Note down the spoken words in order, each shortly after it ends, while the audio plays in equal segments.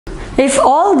If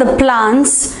all the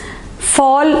plants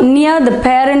fall near the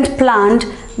parent plant,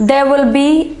 there will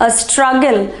be a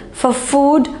struggle for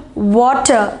food,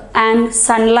 water and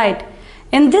sunlight.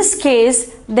 In this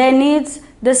case,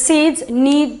 the seeds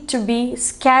need to be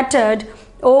scattered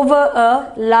over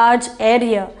a large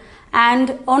area,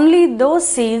 and only those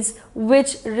seeds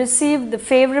which receive the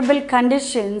favorable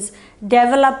conditions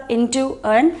develop into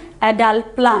an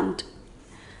adult plant.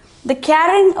 The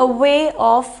carrying away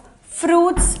of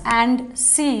fruits and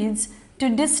seeds to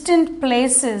distant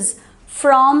places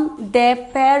from their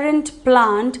parent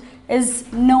plant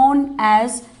is known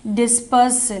as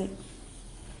dispersal.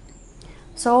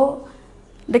 So,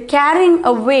 the carrying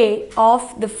away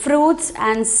of the fruits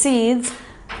and seeds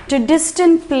to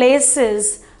distant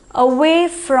places away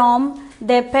from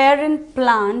their parent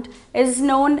plant is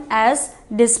known as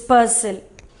dispersal.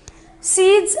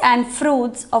 Seeds and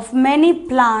fruits of many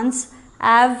plants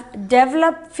have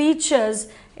developed features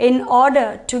in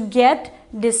order to get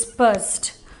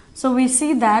dispersed. So we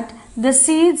see that the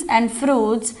seeds and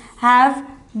fruits have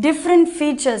different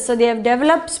features. So they have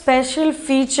developed special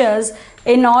features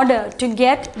in order to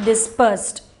get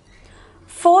dispersed.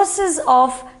 Forces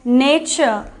of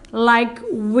nature like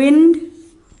wind,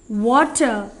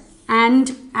 water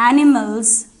and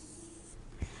animals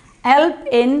help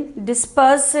in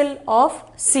dispersal of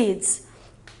seeds.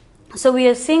 So we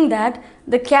are seeing that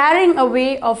the carrying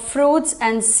away of fruits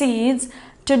and seeds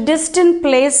to distant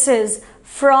places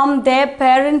from their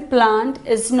parent plant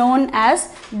is known as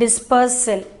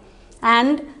dispersal,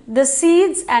 and the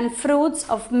seeds and fruits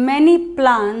of many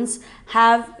plants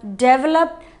have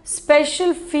developed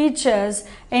special features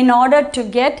in order to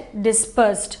get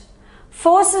dispersed.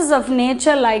 Forces of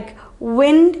nature like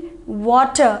wind,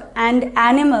 water and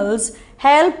animals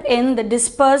help in the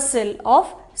dispersal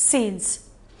of seeds.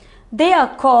 They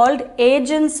are called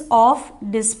agents of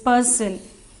dispersal.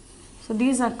 So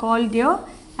these are called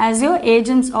as your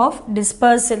agents of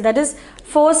dispersal. That is,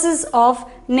 forces of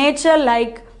nature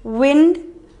like wind,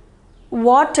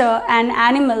 water and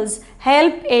animals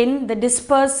help in the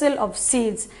dispersal of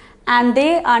seeds, and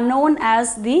they are known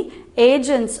as the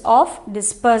agents of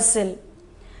dispersal.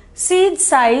 Seed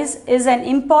size is an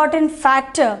important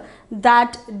factor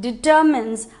that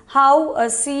determines how a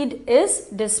seed is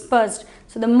dispersed.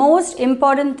 So the most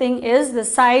important thing is the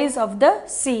size of the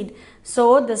seed.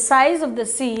 So the size of the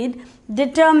seed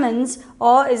determines,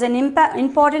 or is an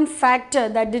important factor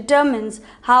that determines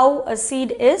how a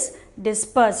seed is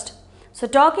dispersed. So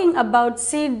talking about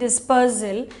seed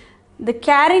dispersal, the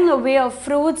carrying away of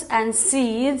fruits and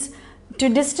seeds to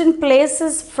distant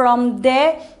places from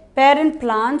their parent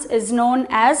plants is known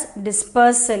as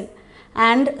dispersal,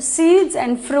 and seeds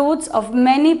and fruits of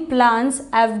many plants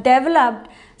have developed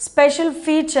special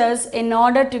features in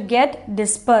order to get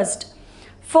dispersed.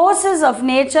 Forces of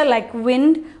nature like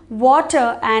wind,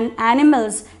 water and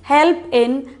animals help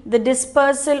in the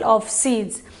dispersal of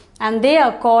seeds, and they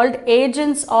are called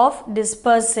agents of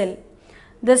dispersal.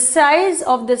 The size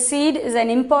of the seed is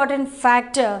an important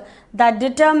factor that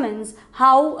determines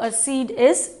how a seed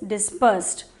is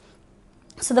dispersed.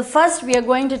 So the first we are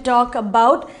going to talk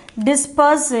about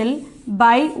dispersal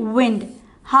by wind.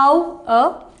 How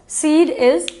a seed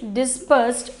is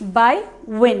dispersed by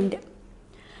wind.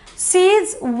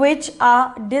 Seeds which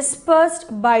are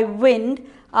dispersed by wind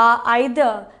are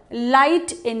either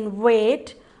light in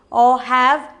weight or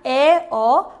have air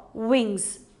or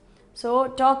wings.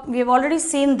 So we have already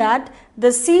seen that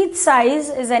the seed size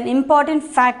is an important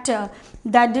factor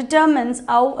that determines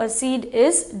how a seed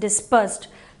is dispersed.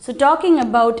 So talking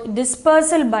about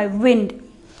dispersal by wind,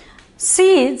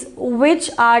 seeds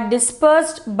which are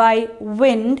dispersed by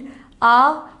wind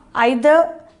are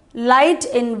either light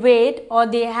in weight or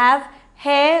they have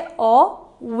hair or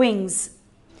wings.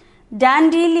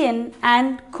 Dandelion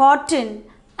and cotton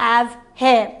have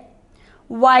hair,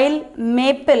 while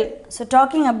maple, so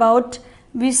talking about,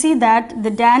 we see that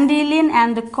the dandelion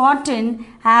and the cotton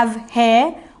have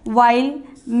hair, while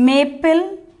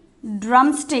maple,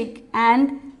 drumstick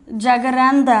and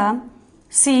jacaranda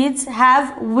seeds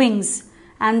have wings,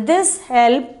 and this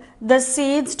helps the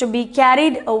seeds to be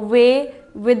carried away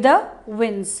with the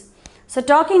winds. So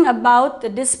talking about the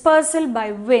dispersal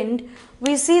by wind,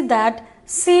 we see that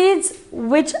seeds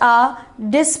which are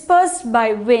dispersed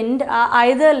by wind are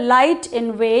either light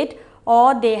in weight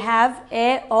or they have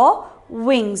air or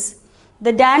wings.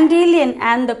 The dandelion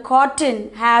and the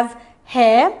cotton have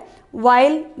hair,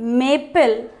 while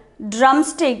maple,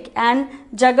 drumstick and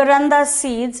jacaranda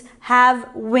seeds have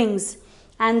wings,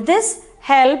 and this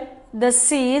helps the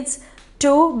seeds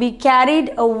to be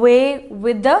carried away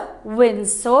with the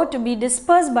winds. So to be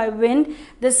dispersed by wind,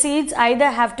 the seeds either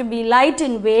have to be light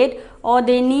in weight or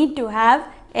they need to have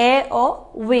air or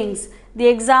wings. The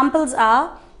examples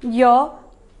are your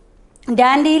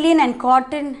dandelion and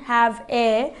cotton have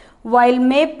air, while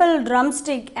maple,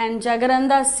 drumstick and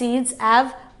jacaranda seeds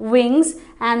have wings,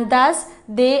 and thus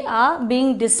they are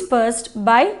being dispersed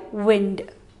by wind.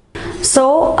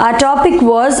 So our topic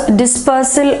was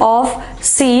dispersal of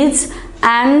seeds,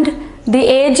 and the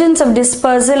agents of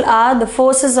dispersal are the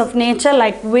forces of nature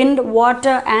like wind,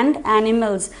 water and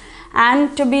animals.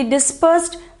 And to be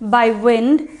dispersed by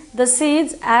wind, the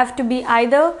seeds have to be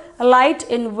either light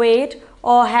in weight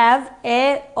or have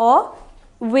air or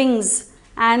wings,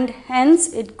 and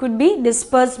hence it could be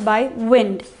dispersed by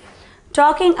wind.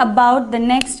 Talking about the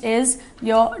next is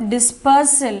your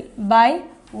dispersal by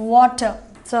water.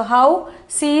 So how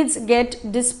seeds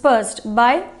get dispersed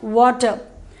by water?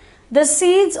 The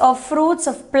seeds of fruits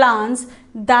of plants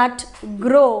that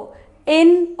grow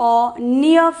in or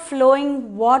near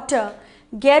flowing water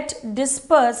get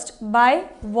dispersed by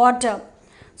water.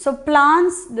 So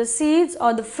plants, the seeds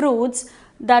or the fruits,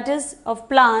 that is of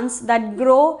plants that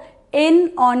grow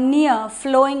in or near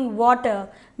flowing water,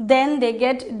 then they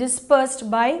get dispersed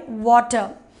by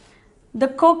water. The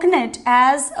coconut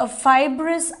has a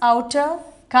fibrous outer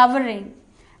covering.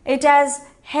 It has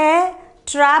hair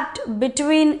trapped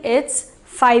between its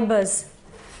fibers.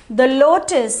 The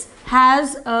lotus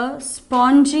has a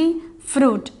spongy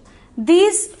fruit.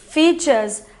 These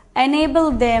features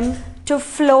enable them to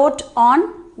float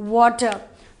on water.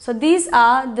 So these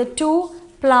are the two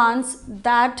plants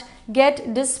that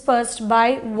get dispersed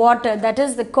by water, that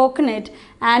is the coconut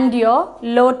and your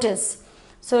lotus.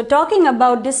 So talking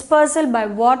about dispersal by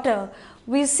water,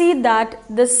 we see that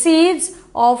the seeds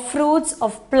or fruits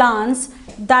of plants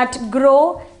that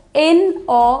grow in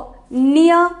or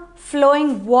near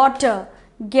flowing water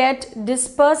get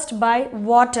dispersed by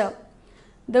water.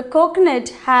 The coconut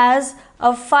has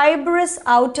a fibrous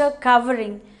outer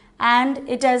covering and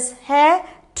it has hair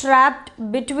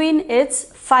trapped between its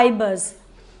fibers.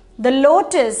 The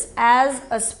lotus has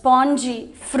a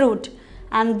spongy fruit,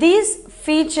 and these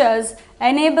features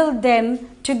enable them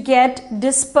to get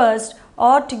dispersed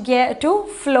or to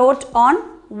float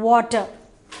on water.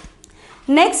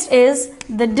 Next is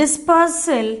the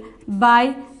dispersal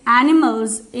by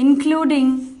animals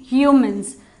including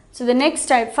humans. So the next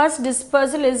type, first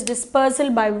dispersal is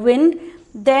dispersal by wind,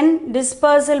 then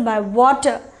dispersal by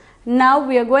water. Now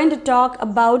we are going to talk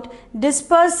about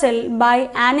dispersal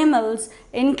by animals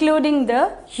including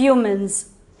the humans.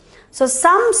 So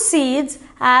some seeds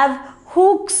have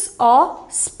hooks or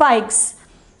spikes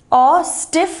or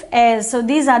stiff hairs. So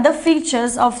these are the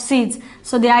features of seeds.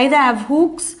 So they either have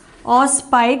hooks or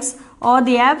spikes, or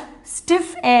they have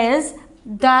stiff hairs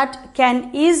that can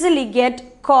easily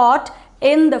get caught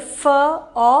in the fur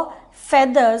or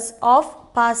feathers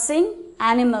of passing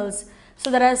animals. So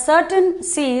there are certain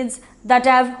seeds that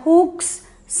have hooks,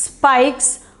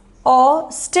 spikes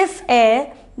or stiff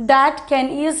hair that can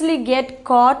easily get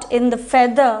caught in the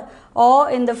feather or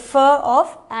in the fur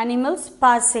of animals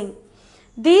passing.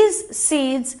 These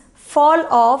seeds fall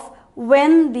off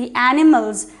when the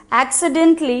animals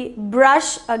accidentally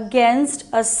brush against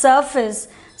a surface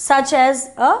such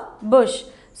as a bush.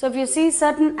 So if you see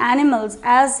certain animals,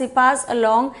 as they pass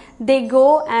along, they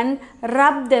go and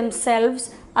rub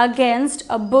themselves against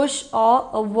a bush or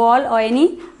a wall or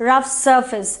any rough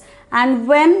surface, and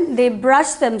when they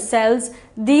brush themselves,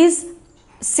 these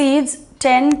seeds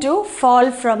tend to fall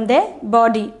from their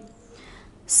body.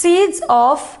 Seeds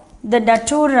of the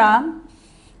datura,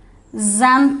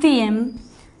 xanthium,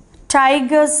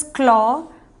 tiger's claw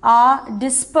are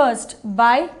dispersed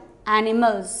by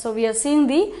animals. So we are seeing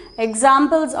the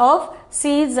examples of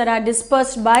seeds that are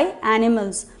dispersed by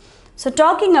animals. So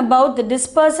talking about the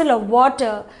dispersal of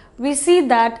water, we see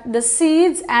that the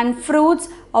seeds and fruits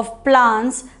of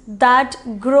plants that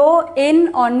grow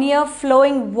in or near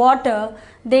flowing water,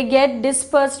 they get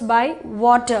dispersed by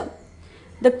water.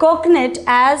 The coconut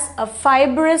has a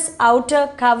fibrous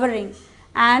outer covering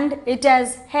and it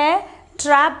has hair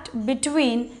trapped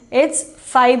between its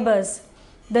fibers.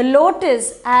 The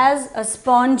lotus has a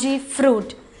spongy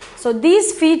fruit. So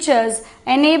these features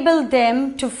enable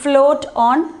them to float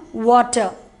on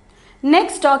water.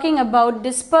 Next, talking about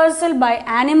dispersal by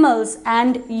animals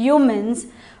and humans,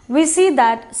 we see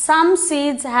that some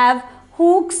seeds have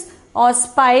hooks or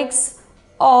spikes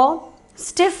or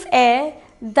stiff hair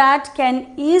that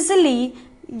can easily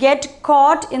get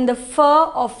caught in the fur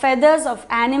or feathers of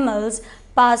animals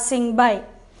passing by,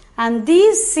 and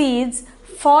these seeds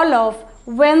fall off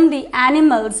when the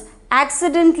animals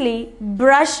accidentally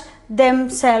brush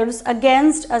themselves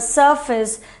against a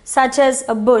surface such as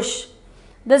a bush.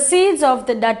 The seeds of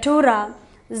the datura,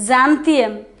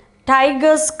 xanthium,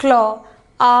 tiger's claw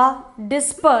are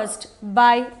dispersed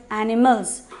by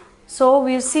animals. So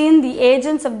we've seen the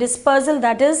agents of dispersal,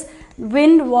 that is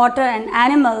wind, water and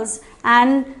animals,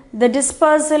 and the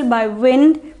dispersal by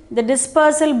wind, the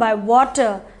dispersal by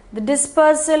water, the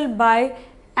dispersal by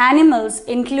animals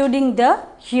including the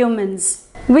humans.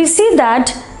 We see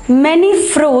that many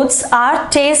fruits are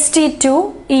tasty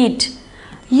to eat.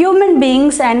 Human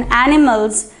beings and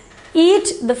animals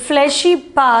eat the fleshy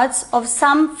parts of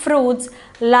some fruits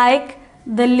like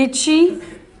the lychee,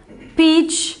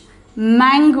 peach,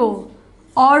 mango,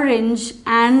 orange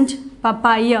and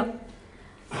papaya.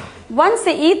 Once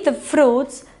they eat the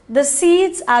fruits, the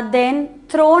seeds are then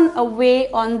thrown away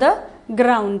on the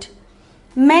ground.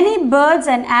 Many birds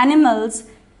and animals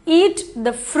eat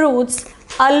the fruits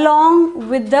along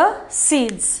with the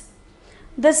seeds.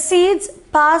 The seeds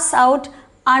pass out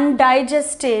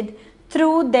undigested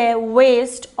through their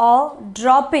waste or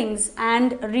droppings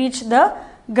and reach the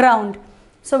ground.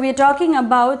 So we are talking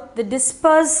about the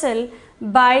dispersal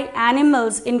by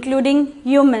animals including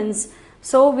humans.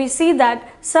 So we see that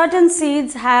certain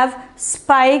seeds have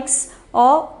spikes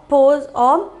or pores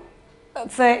or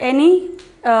for any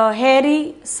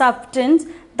hairy substance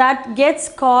that gets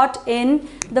caught in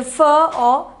the fur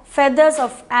or feathers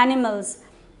of animals,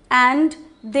 and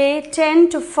they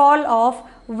tend to fall off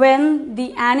when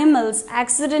the animals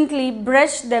accidentally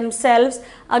brush themselves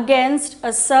against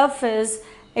a surface,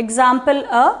 example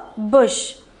a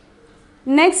bush.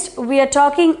 Next we are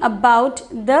talking about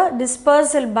the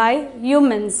dispersal by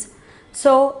humans.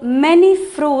 So many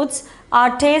fruits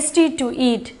are tasty to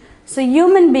eat. So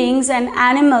human beings and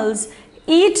animals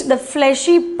eat the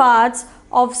fleshy parts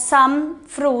of some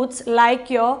fruits like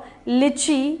your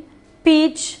lychee,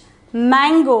 peach,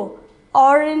 mango,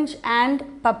 orange and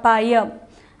papaya.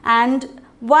 And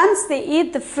once they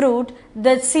eat the fruit,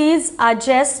 the seeds are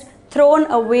just thrown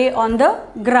away on the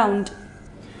ground.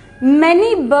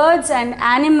 Many birds and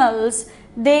animals,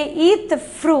 they eat the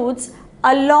fruits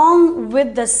along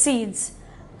with the seeds,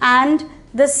 and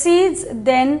the seeds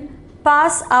then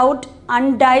pass out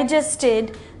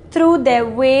undigested through their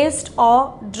waste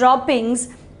or droppings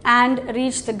and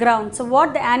reach the ground. So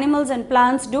what the animals and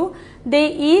plants do,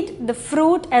 they eat the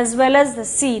fruit as well as the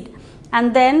seed,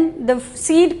 and then the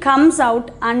seed comes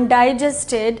out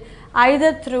undigested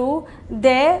either through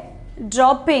their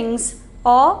droppings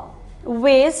or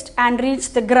waste and reach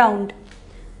the ground.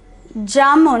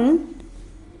 Jamun,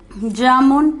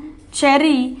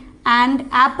 cherry and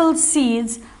apple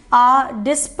seeds are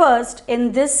dispersed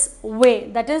in this way.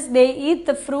 That is, they eat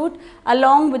the fruit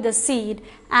along with the seed,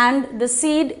 and the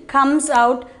seed comes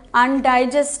out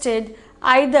undigested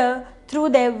either through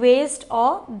their waste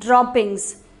or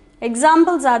droppings.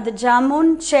 Examples are the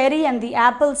jamun, cherry and the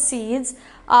apple seeds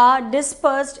are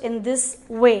dispersed in this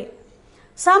way.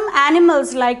 Some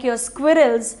animals like your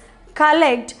squirrels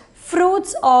collect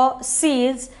fruits or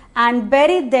seeds and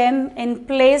bury them in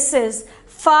places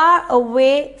far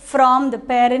away from the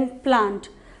parent plant.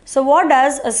 So what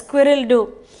does a squirrel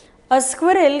do? A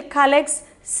squirrel collects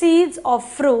seeds of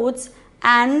fruits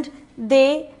and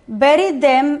they bury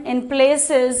them in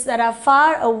places that are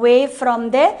far away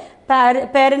from their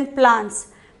parent plants.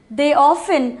 They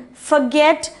often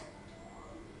forget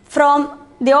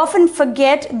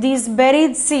these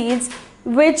buried seeds,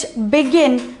 which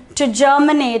begin to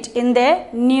germinate in their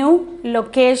new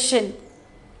location.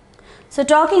 So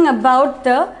talking about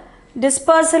the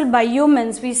dispersal by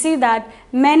humans, we see that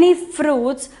many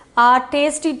fruits are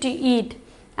tasty to eat,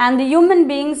 and the human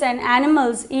beings and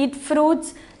animals eat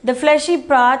fruits, the fleshy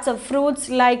parts of fruits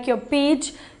like your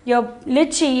peach, your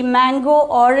lychee, mango,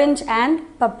 orange and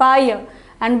papaya.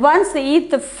 And once they eat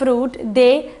the fruit,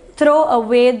 they throw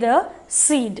away the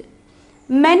seed.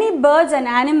 Many birds and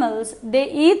animals, they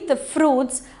eat the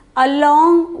fruits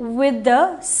along with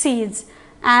the seeds,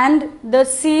 and the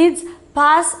seeds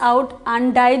pass out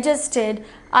undigested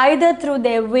either through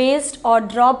their waste or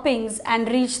droppings and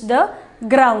reach the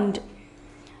ground.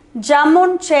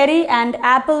 Jamun, cherry and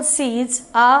apple seeds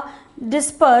are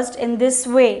dispersed in this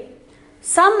way.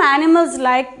 Some animals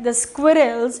like the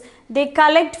squirrels, they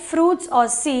collect fruits or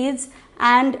seeds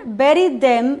and bury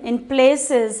them in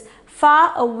places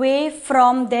far away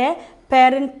from their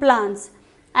parent plants,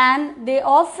 and they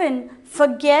often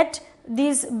forget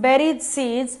these buried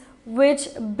seeds, which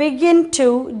begin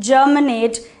to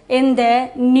germinate in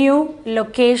their new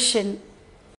location.